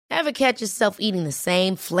Ever catch yourself eating the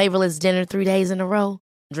same flavorless dinner 3 days in a row?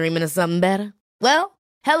 Dreaming of something better? Well,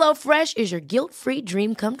 HelloFresh is your guilt-free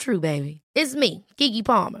dream come true, baby. It's me, Keke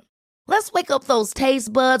Palmer. Let's wake up those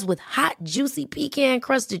taste buds with hot, juicy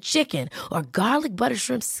pecan-crusted chicken or garlic butter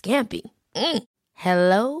shrimp scampi.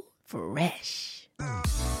 Hello Fresh.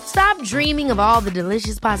 Stop dreaming of all the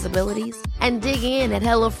delicious possibilities and dig in at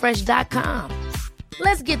HelloFresh.com.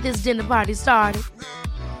 Let's get this dinner party started.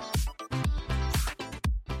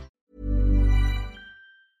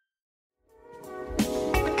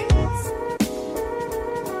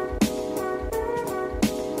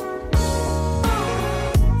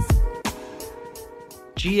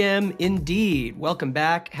 GM indeed. Welcome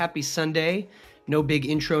back. Happy Sunday. No big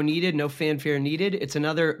intro needed, no fanfare needed. It's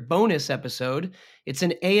another bonus episode. It's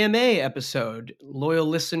an AMA episode. Loyal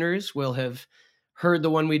listeners will have heard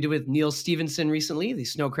the one we did with Neil Stevenson recently, the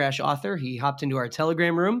Snow Crash author. He hopped into our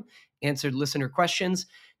Telegram room, answered listener questions.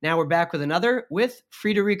 Now we're back with another with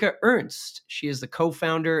Friederike Ernst. She is the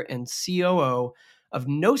co-founder and COO of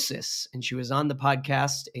Gnosis, and she was on the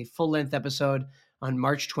podcast, a full-length episode on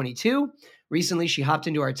March 22. Recently, she hopped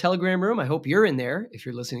into our Telegram room. I hope you're in there if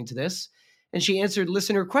you're listening to this. And she answered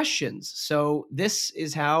listener questions. So this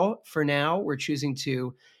is how, for now, we're choosing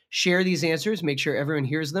to share these answers, make sure everyone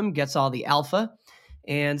hears them, gets all the alpha.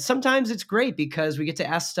 And sometimes it's great because we get to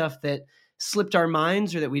ask stuff that slipped our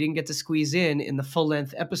minds or that we didn't get to squeeze in the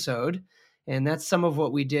full-length episode. And that's some of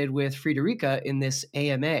what we did with Friederike in this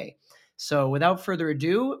AMA. So without further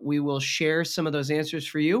ado, we will share some of those answers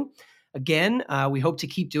for you. Again, we hope to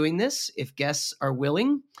keep doing this if guests are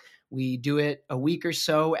willing. We do it a week or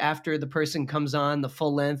so after the person comes on the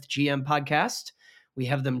full-length GM podcast. We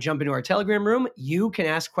have them jump into our Telegram room. You can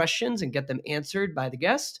ask questions and get them answered by the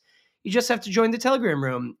guest. You just have to join the Telegram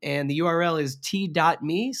room, and the URL is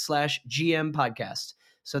t.me/GM podcast.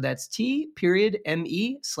 So that's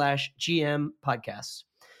t.me/GM podcast.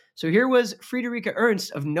 So here was Friederike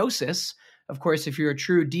Ernst of Gnosis. Of course, if you're a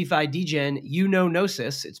true DeFi degen, you know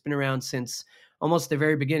Gnosis. It's been around since almost the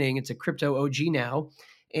very beginning. It's a crypto OG now.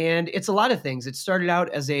 And it's a lot of things. It started out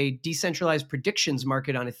as a decentralized predictions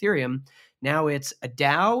market on Ethereum. Now it's a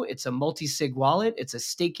DAO. It's a multi-sig wallet. It's a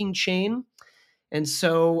staking chain. And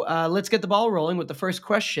so let's get the ball rolling with the first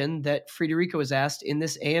question that Friederike was asked in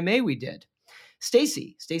this AMA we did.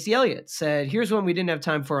 Stacey Elliott said, here's one we didn't have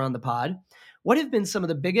time for on the pod. What have been some of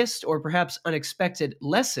the biggest or perhaps unexpected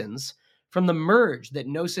lessons from the merge that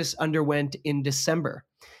Gnosis underwent in December?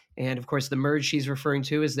 And of course, the merge she's referring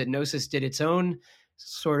to is that Gnosis did its own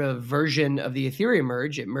sort of version of the Ethereum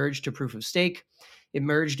merge. It merged to proof of stake. It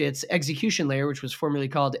merged its execution layer, which was formerly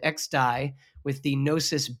called XDAI, with the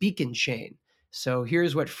Gnosis beacon chain. So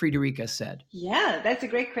here's what Friederike said. Yeah, that's a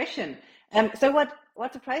great question. So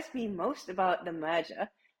what surprised me most about the merger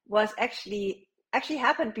was actually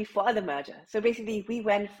happened before the merger. So basically, we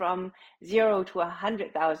went from 0 to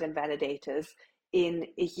 100,000 validators in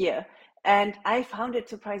a year. And I found it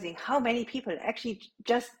surprising how many people actually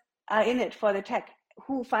just are in it for the tech,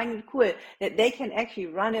 who find it cool that they can actually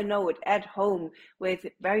run a node at home with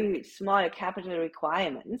very small capital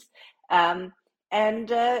requirements, and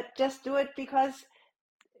just do it because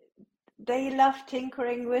they love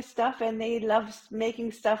tinkering with stuff and they love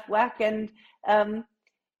making stuff work. And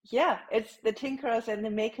it's the tinkerers and the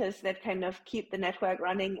makers that kind of keep the network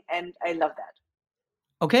running, and I love that.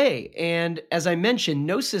 Okay, and as I mentioned,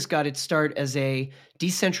 Gnosis got its start as a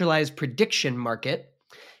decentralized prediction market.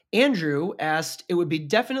 Andrew asked, it would be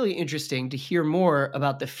definitely interesting to hear more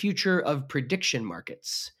about the future of prediction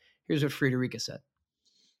markets. Here's what Friederike said.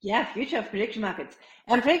 Yeah, future of prediction markets.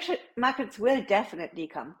 And prediction markets will definitely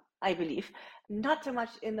come, I believe. Not so much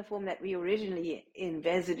in the form that we originally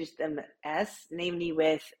envisaged them as, namely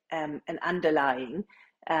with an underlying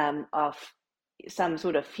of some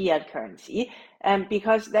sort of fiat currency,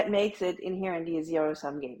 because that makes it inherently a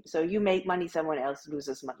zero-sum game. So you make money, someone else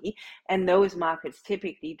loses money, and those markets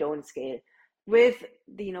typically don't scale, with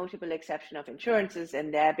the notable exception of insurances,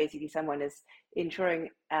 and there basically someone is insuring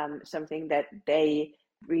something that they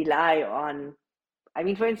rely on. I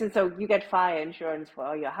mean, for instance, so you get fire insurance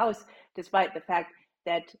for your house, despite the fact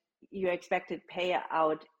that your expected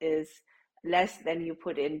payout is less than you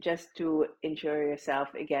put in just to insure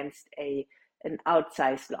yourself against an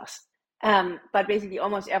outsized loss. But basically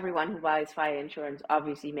almost everyone who buys fire insurance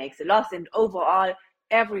obviously makes a loss, and overall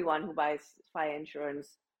everyone who buys fire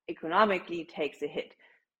insurance economically takes a hit.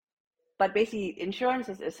 But basically,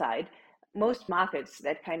 insurances aside, most markets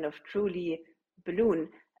that kind of truly balloon,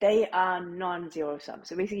 they are non-zero sum.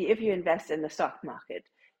 So basically, if you invest in the stock market,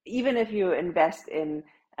 even if you invest in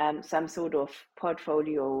some sort of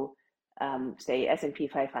portfolio say S&P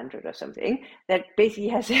 500 or something that basically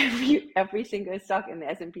has every single stock in the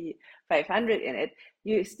S&P 500 in it,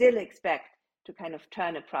 you still expect to kind of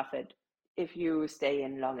turn a profit if you stay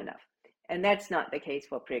in long enough. And that's not the case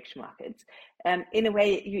for prediction markets. In a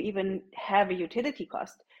way, you even have a utility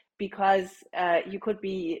cost because you could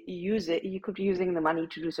be using the money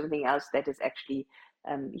to do something else that is actually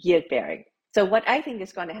yield bearing. So what I think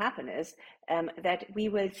is going to happen is that we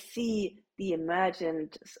will see the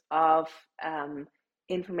emergence of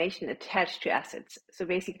information attached to assets. So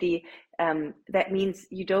basically, that means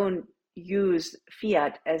you don't use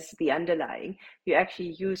fiat as the underlying. You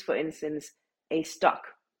actually use, for instance, a stock.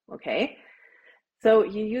 Okay, so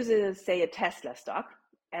you use, say, a Tesla stock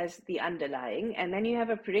as the underlying, and then you have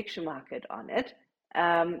a prediction market on it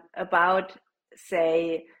about,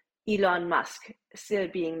 say, Elon Musk still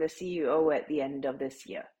being the CEO at the end of this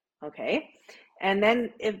year. Okay, and then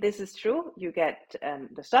if this is true, you get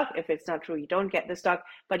the stock. If it's not true, you don't get the stock,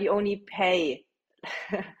 but you only pay.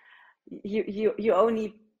 you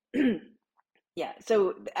only yeah.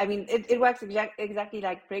 So I mean, it works exactly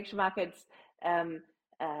like prediction markets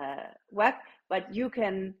work, but you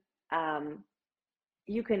can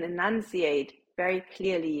enunciate very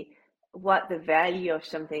clearly what the value of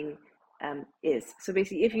something is. So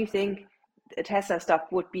basically, if you think a Tesla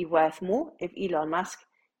stock would be worth more if Elon Musk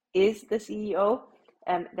is the CEO,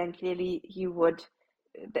 then clearly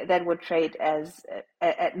that would trade as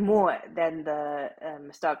at more than the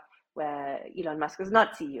stock where Elon Musk is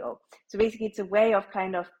not CEO. So basically, it's a way of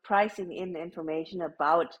kind of pricing in information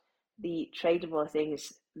about the tradable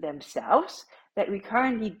things themselves that we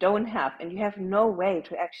currently don't have, and you have no way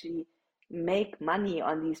to actually make money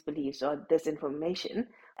on these beliefs or this information.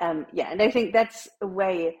 And I think that's a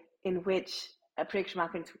way in which prediction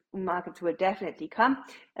markets will definitely come.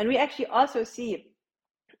 And we actually also see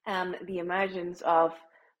the emergence of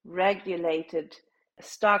regulated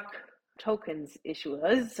stock tokens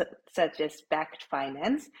issuers, such as Backed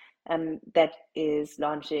Finance, that is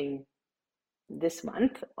launching this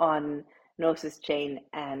month on Gnosis chain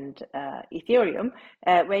and Ethereum,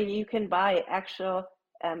 where you can buy actual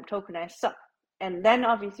tokenized stock. And then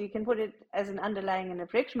obviously you can put it as an underlying in the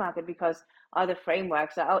prediction market because other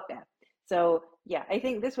frameworks are out there. So yeah, I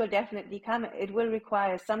think this will definitely come. It will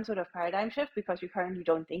require some sort of paradigm shift because you currently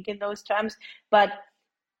don't think in those terms. But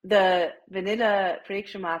the vanilla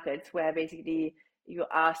prediction markets, where basically you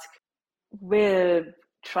ask, will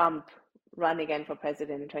Trump run again for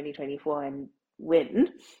president in 2024 and win?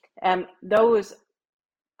 Those,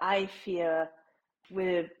 I fear,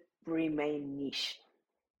 will remain niche.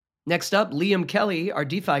 Next up, Liam Kelly, our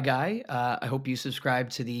DeFi guy. I hope you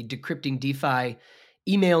subscribe to the Decrypting DeFi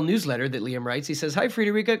email newsletter that Liam writes. He says, "Hi,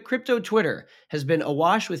 Friederike. Crypto Twitter has been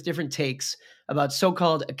awash with different takes about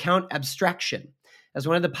so-called account abstraction. As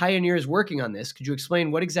one of the pioneers working on this, could you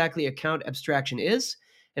explain what exactly account abstraction is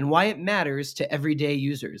and why it matters to everyday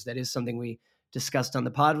users?" That is something we discussed on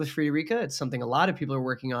the pod with Friederike. It's something a lot of people are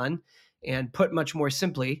working on. And put much more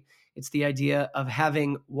simply, it's the idea of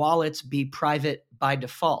having wallets be private by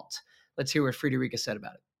default. Let's hear what Friederike said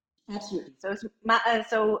about it. Absolutely.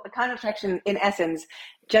 So account abstraction, in essence,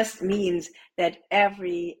 just means that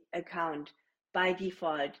every account by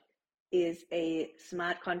default is a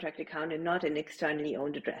smart contract account and not an externally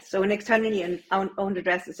owned address. So an externally owned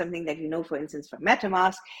address is something that you know, for instance, from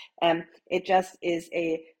MetaMask. It just is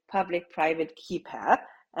a public-private key pair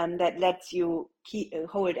that lets you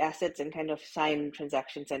hold assets and kind of sign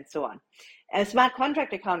transactions and so on. A smart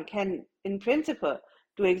contract account can, in principle,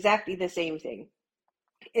 do exactly the same thing.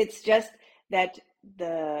 It's just that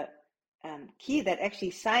the key that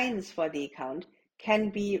actually signs for the account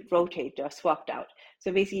can be rotated or swapped out.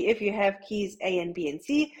 So basically, if you have keys A and B and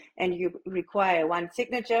C, and you require one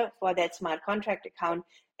signature for that smart contract account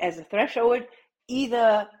as a threshold,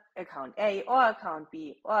 either account A or account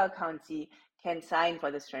B or account C can sign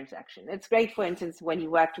for this transaction. It's great, for instance, when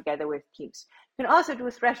you work together with teams. You can also do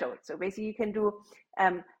a threshold. So basically, you can do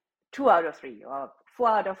 2 out of 3 or 4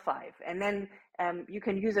 out of 5, and then you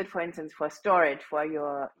can use it, for instance, for storage for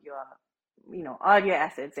your all your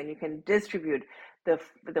assets, and you can distribute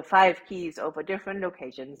the 5 keys over different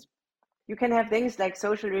locations. You can have things like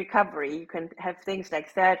social recovery. You can have things like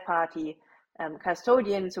third-party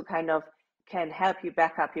custodians who kind of can help you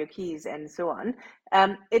back up your keys and so on.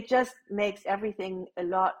 It just makes everything a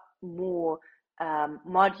lot more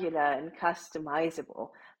modular and customizable.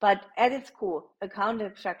 But at its core, account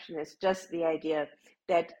abstraction is just the idea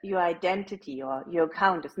that your identity or your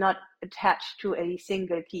account is not attached to a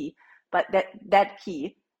single key, but that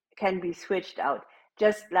key can be switched out,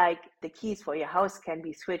 just like the keys for your house can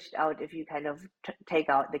be switched out if you kind of take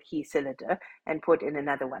out the key cylinder and put in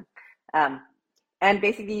another one. And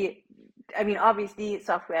basically, I mean, obviously,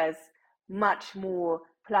 software is much more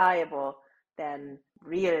pliable than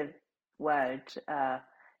real world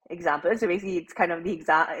examples. So basically, it's kind of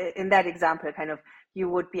in that example, kind of you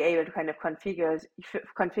would be able to kind of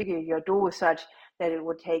configure your door such that it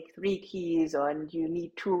would take 3 keys, and you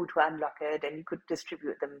need 2 to unlock it, and you could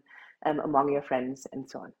distribute them among your friends and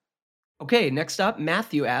so on. Okay, next up,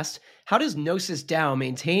 Matthew asked, how does Gnosis DAO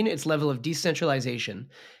maintain its level of decentralization?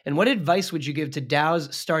 And what advice would you give to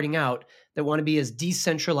DAOs starting out that want to be as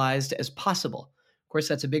decentralized as possible? Of course,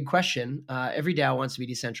 that's a big question. Every DAO wants to be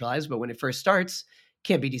decentralized, but when it first starts,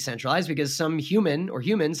 can't be decentralized because some human or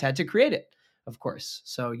humans had to create it, of course.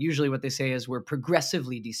 So usually what they say is we're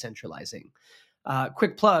progressively decentralizing.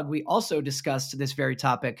 Quick plug, we also discussed this very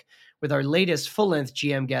topic with our latest full-length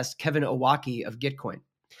GM guest, Kevin Owaki of Gitcoin.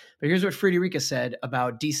 But here's what Friederike said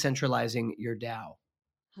about decentralizing your DAO.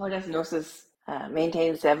 How does Gnosis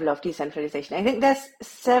maintain its level of decentralization? I think there's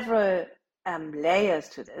several layers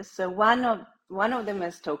to this. So one of them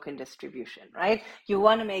is token distribution, right? You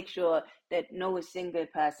want to make sure that no single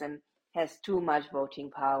person has too much voting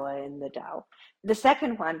power in the DAO. The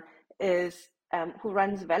second one is who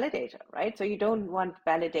runs validator, right? So you don't want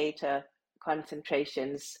validator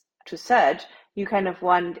concentrations to surge. You kind of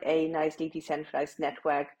want a nicely decentralized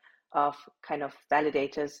network of kind of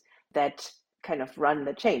validators that kind of run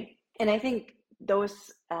the chain. And I think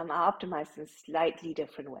those are optimized in slightly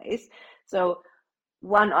different ways. So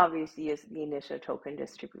one obviously is the initial token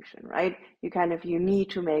distribution, right? You need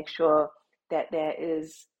to make sure that there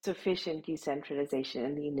is sufficient decentralization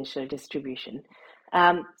in the initial distribution.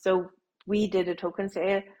 So we did a token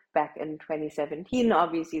sale back in 2017.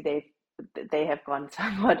 Obviously, they have gone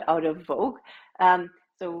somewhat out of vogue.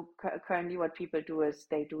 So currently what people do is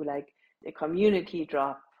they do like a community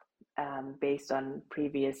drop based on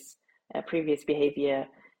previous behavior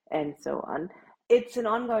and so on. It's an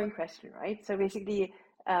ongoing question, right? So basically,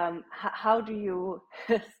 how do you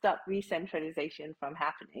stop decentralization from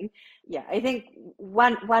happening? Yeah, I think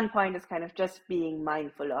one point is kind of just being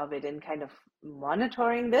mindful of it and kind of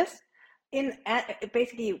monitoring this.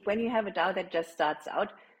 Basically, when you have a DAO that just starts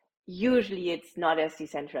out, usually it's not as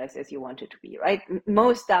decentralized as you want it to be, right?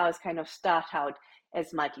 Most DAOs kind of start out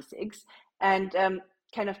as multi-sigs, and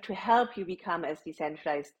kind of to help you become as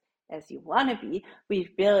decentralized as you want to be,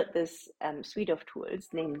 we've built this suite of tools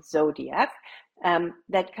named Zodiac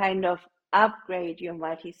that kind of upgrade your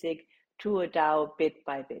multi-sig to a DAO bit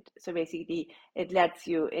by bit. So basically, it lets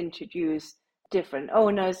you introduce different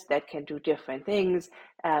owners that can do different things.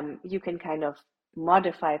 You can kind of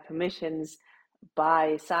modify permissions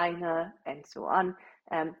by signer and so on.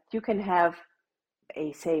 You can have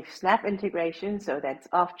a safe snap integration, so that's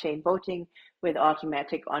off-chain voting with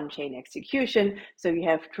automatic on-chain execution. So you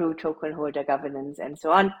have true token holder governance and so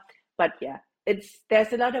on. But yeah,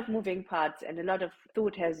 there's a lot of moving parts and a lot of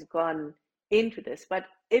thought has gone into this. But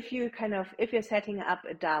if you're setting up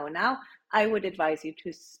a DAO now, I would advise you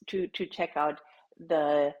to check out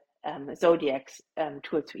the Zodiac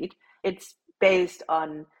tool suite. It's based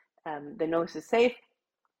on the Gnosis Safe,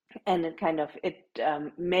 and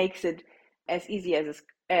it makes it as easy as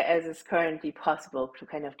is currently possible to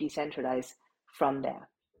kind of decentralize from there.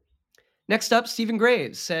 Next up, Stephen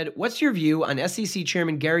Graves said, what's your view on SEC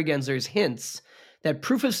Chairman Gary Gensler's hints that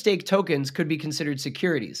proof-of-stake tokens could be considered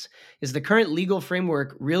securities? Is the current legal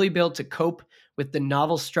framework really built to cope with the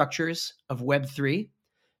novel structures of Web3?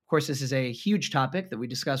 Of course, this is a huge topic that we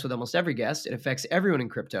discuss with almost every guest. It affects everyone in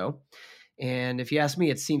crypto. And if you ask me,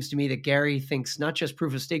 it seems to me that Gary thinks not just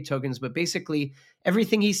proof-of-stake tokens, but basically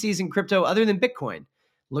everything he sees in crypto other than Bitcoin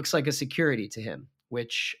looks like a security to him,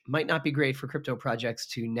 which might not be great for crypto projects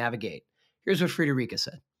to navigate. Here's what Friederike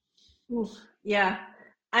said. Oof, yeah,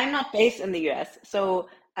 I'm not based in the US, so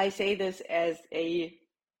I say this as a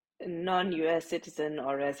non-US citizen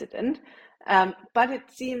or resident, but it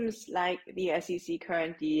seems like the SEC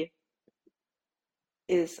currently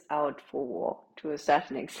is out for war to a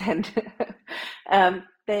certain extent.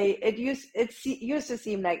 It used to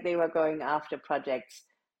seem like they were going after projects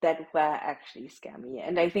that were actually scammy,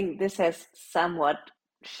 and I think this has somewhat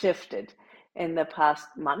shifted in the past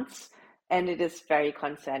months, and it is very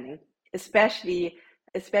concerning, especially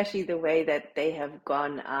the way that they have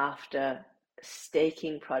gone after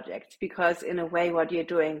staking projects, because in a way what you're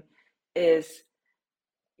doing is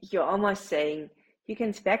you're almost saying you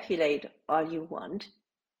can speculate all you want,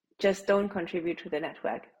 just don't contribute to the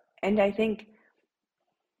network. And I think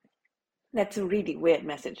that's a really weird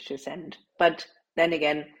message to send. But then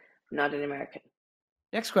again, not an American.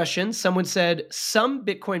 Next question. Someone said, some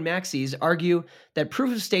Bitcoin maxis argue that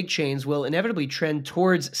proof-of-stake chains will inevitably trend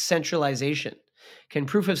towards centralization. Can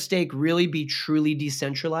proof of stake really be truly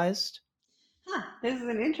decentralized? This is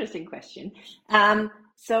an interesting question.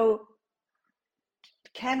 So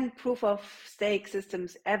can proof of stake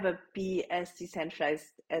systems ever be as decentralized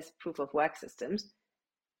as proof of work systems?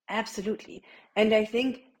 Absolutely. And I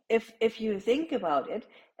think if you think about it,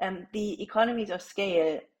 the economies of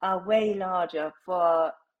scale are way larger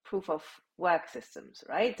for proof of work systems,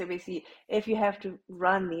 right? So basically, if you have to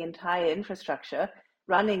run the entire infrastructure,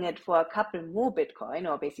 running it for a couple more Bitcoin,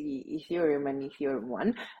 or basically Ethereum and Ethereum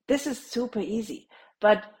 1, this is super easy.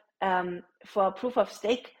 But for proof of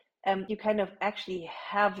stake, you kind of actually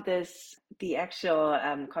have the actual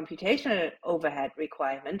computational overhead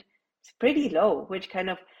requirement is pretty low, which kind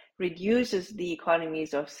of reduces the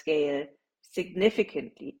economies of scale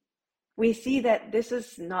significantly. We see that this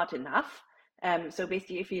is not enough. So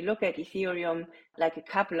basically, if you look at Ethereum, like a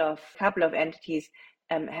couple of entities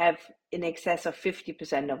have in excess of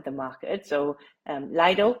 50% of the market. So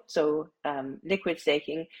Lido, so liquid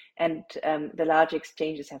staking, and the large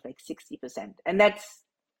exchanges have like 60%. And that's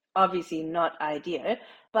obviously not ideal.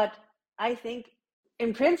 But I think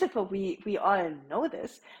in principle, we all know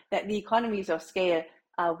this, that the economies of scale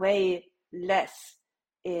are way less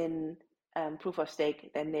in proof of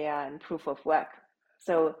stake than they are in proof of work.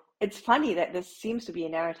 So it's funny that this seems to be a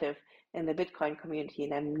narrative in the Bitcoin community,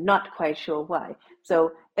 and I'm not quite sure why.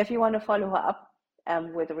 So if you want to follow up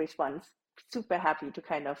with a response, super happy to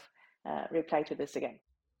kind of reply to this again.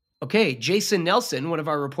 Okay, Jason Nelson, one of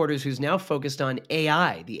our reporters who's now focused on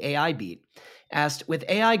AI, the AI beat, asked, with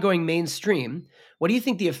AI going mainstream, what do you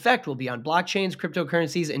think the effect will be on blockchains,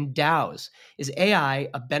 cryptocurrencies, and DAOs? Is AI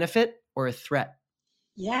a benefit or a threat?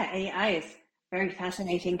 Yeah, AI is a very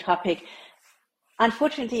fascinating topic.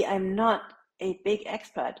 Unfortunately, I'm not a big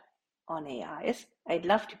expert on AIs. I'd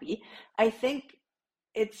love to be. I think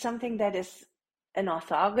it's something that is an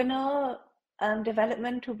orthogonal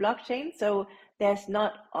development to blockchain. So there's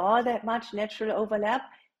not all that much natural overlap,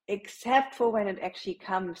 except for when it actually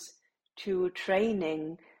comes to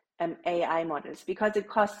training AI models, because it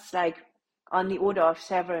costs like on the order of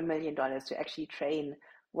several $1 million to actually train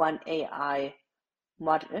one AI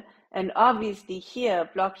model. And obviously here,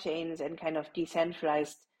 blockchains and kind of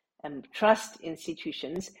decentralized trust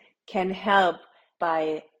institutions can help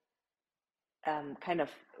by kind of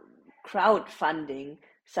crowdfunding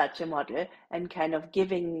such a model and kind of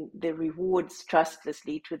giving the rewards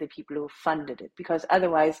trustlessly to the people who funded it, because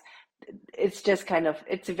otherwise it's just kind of,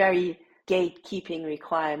 it's a very gatekeeping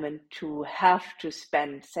requirement to have to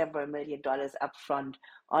spend several $1 million upfront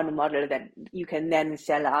on a model that you can then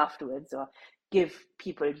sell afterwards or give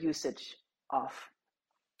people usage of.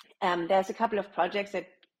 There's a couple of projects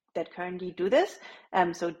that currently do this.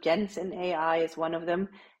 So Jensen AI is one of them.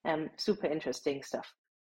 Super interesting stuff.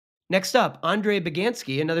 Next up, Andrei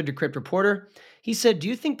Bagansky, another Decrypt reporter. He said, do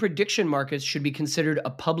you think prediction markets should be considered a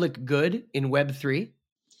public good in Web3?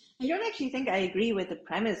 I don't actually think I agree with the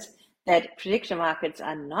premise that prediction markets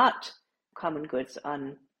are not common goods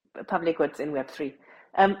on public goods in Web3.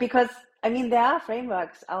 Because, I mean, there are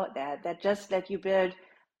frameworks out there that just let you build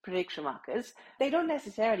prediction markets. They don't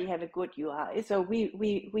necessarily have a good UI. So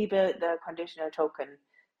we built the conditional token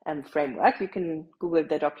framework. You can Google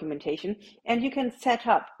the documentation, and you can set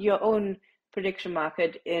up your own prediction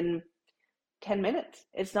market in 10 minutes.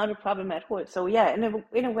 It's not a problem at all. So yeah,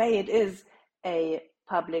 in a way, it is a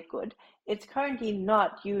public good. It's currently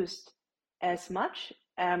not used as much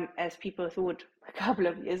as people thought a couple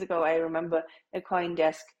of years ago. I remember a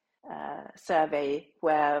CoinDesk survey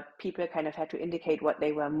where people kind of had to indicate what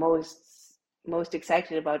they were most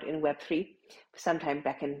excited about in Web3 sometime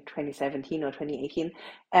back in 2017 or 2018,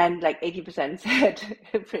 and like 80% said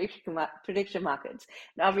prediction markets.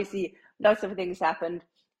 And obviously lots of things happened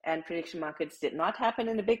and prediction markets did not happen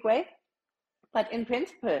in a big way, but in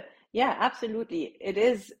principle, yeah, absolutely,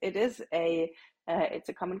 it's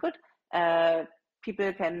a common good.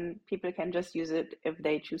 People can just use it if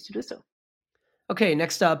they choose to do so. Okay,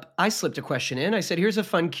 next up, I slipped a question in. I said, here's a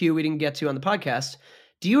fun cue we didn't get to on the podcast.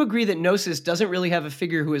 Do you agree that Gnosis doesn't really have a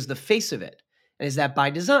figure who is the face of it? And is that by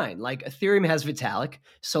design? Like Ethereum has Vitalik,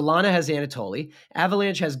 Solana has Anatoly,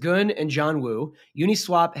 Avalanche has Gun and John Wu,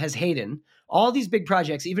 Uniswap has Hayden. All these big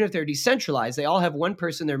projects, even if they're decentralized, they all have one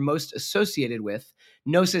person they're most associated with.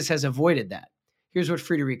 Gnosis has avoided that. Here's what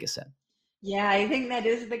Friederike said. Yeah, I think that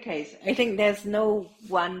is the case. I think there's no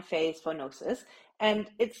one face for Gnosis, and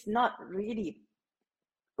it's not really,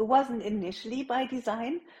 it wasn't initially by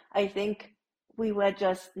design. I think we were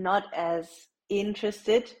just not as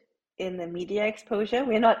interested in the media exposure.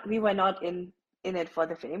 We were not in it for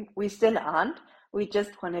the fame. We still aren't. We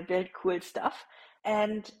just want to build cool stuff.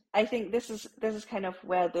 And I think this is kind of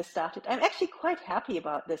where this started. I'm actually quite happy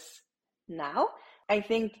about this now. I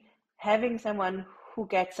think having someone who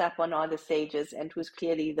gets up on all the stages and who's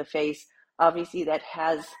clearly the face, obviously that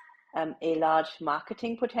has a large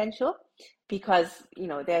marketing potential, because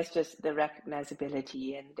there's just the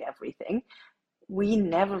recognizability and everything. We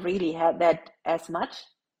never really had that as much.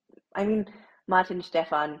 I mean, Martin,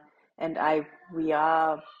 Stefan, and I, we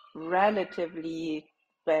are relatively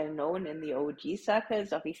well known in the OG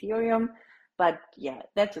circles of Ethereum, but yeah,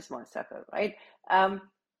 that's a small circle, right?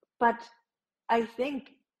 But I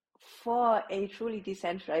think for a truly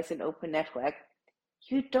decentralized and open network,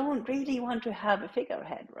 you don't really want to have a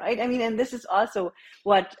figurehead, right? I mean, and this is also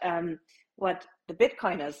what the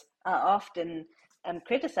Bitcoiners are often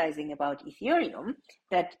criticizing about Ethereum,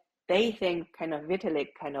 that they think kind of Vitalik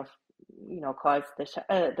kind of calls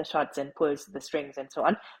the shots and pulls the strings and so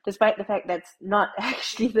on, despite the fact that's not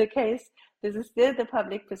actually the case. This is still the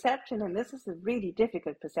public perception, and this is a really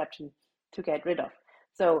difficult perception to get rid of.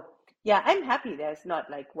 So yeah, I'm happy there's not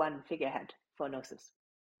like one figurehead for Gnosis.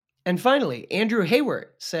 And finally, Andrew Hayward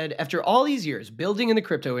said, after all these years building in the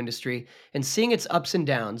crypto industry and seeing its ups and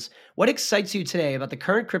downs, what excites you today about the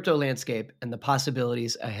current crypto landscape and the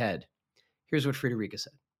possibilities ahead? Here's what Friederike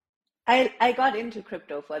said. I got into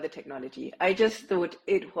crypto for the technology. I just thought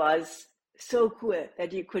it was so cool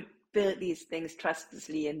that you could build these things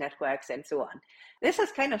trustlessly in networks and so on. This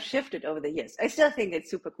has kind of shifted over the years. I still think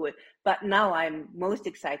it's super cool, but now I'm most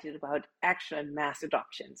excited about actual mass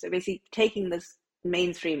adoption. So basically taking this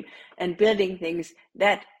mainstream and building things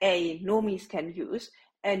that A, normies can use,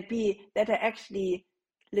 and B, that are actually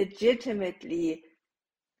legitimately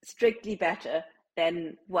strictly better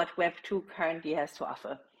than what Web2 currently has to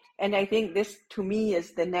offer. And I think this, to me,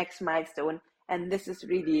 is the next milestone, and this is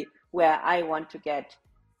really where I want to get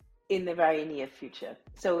in the very near future.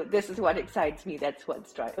 So this is what excites me. That's what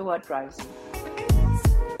drives me.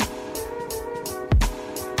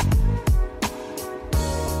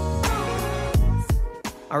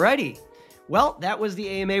 Alrighty. Well, that was the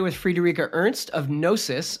AMA with Friederike Ernst of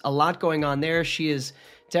Gnosis. A lot going on there. She is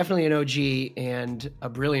definitely an OG and a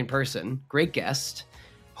brilliant person. Great guest.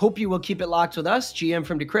 Hope you will keep it locked with us. GM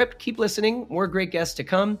from Decrypt. Keep listening. More great guests to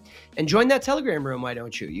come. And join that Telegram room, why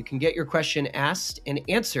don't you? You can get your question asked and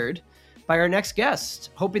answered by our next guest.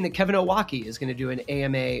 Hoping that Kevin Owocki is going to do an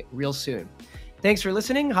AMA real soon. Thanks for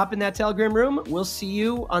listening. Hop in that Telegram room. We'll see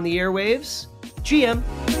you on the airwaves. GM.